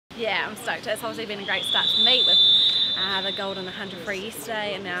Yeah, I'm stoked. It's obviously been a great start to meet with the gold in the 100 free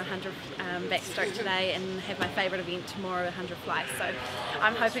yesterday and now 100 backstroke today, and have my favourite event tomorrow, 100 fly. So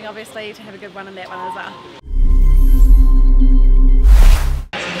I'm hoping obviously to have a good one in that one as well.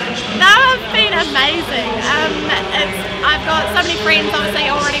 No, it's been amazing. I've got so many friends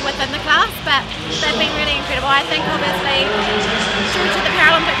obviously already within the class, but they've been really incredible. I think obviously due to the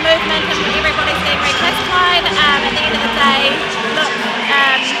Paralympic movement and everybody's getting reclassified, at the end of the day, look,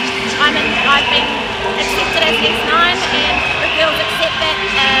 I've been accepted as S9 and the girls accept that.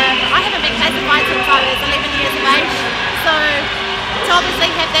 I haven't been classified since I was 11 years of age, so to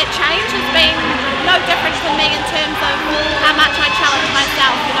obviously have that change has been no different for me in terms of how much I challenge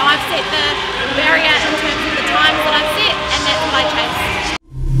myself. You know, I've set the barrier in terms of the times that I've set, and that's what I chase.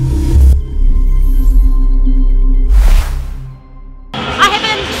 I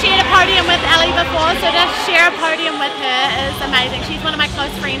haven't shared a podium with Ali before, so to share a podium with her is amazing. She's one of my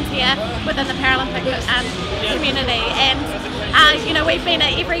close friends here within the Paralympic community, and you know, we've been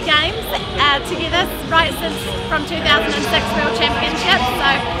at every Games together right since from 2006 World Championships, so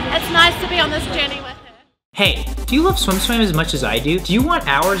it's nice to be on this journey with her. Hey, do you love SwimSwam as much as I do? Do you want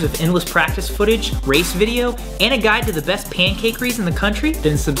hours of endless practice footage, race video, and a guide to the best pancakeries in the country?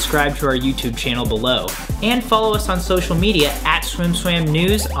 Then subscribe to our YouTube channel below. And follow us on social media at SwimSwam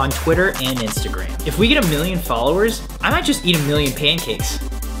News on Twitter and Instagram. If we get 1 million followers, I might just eat 1 million pancakes.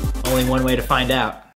 Only one way to find out.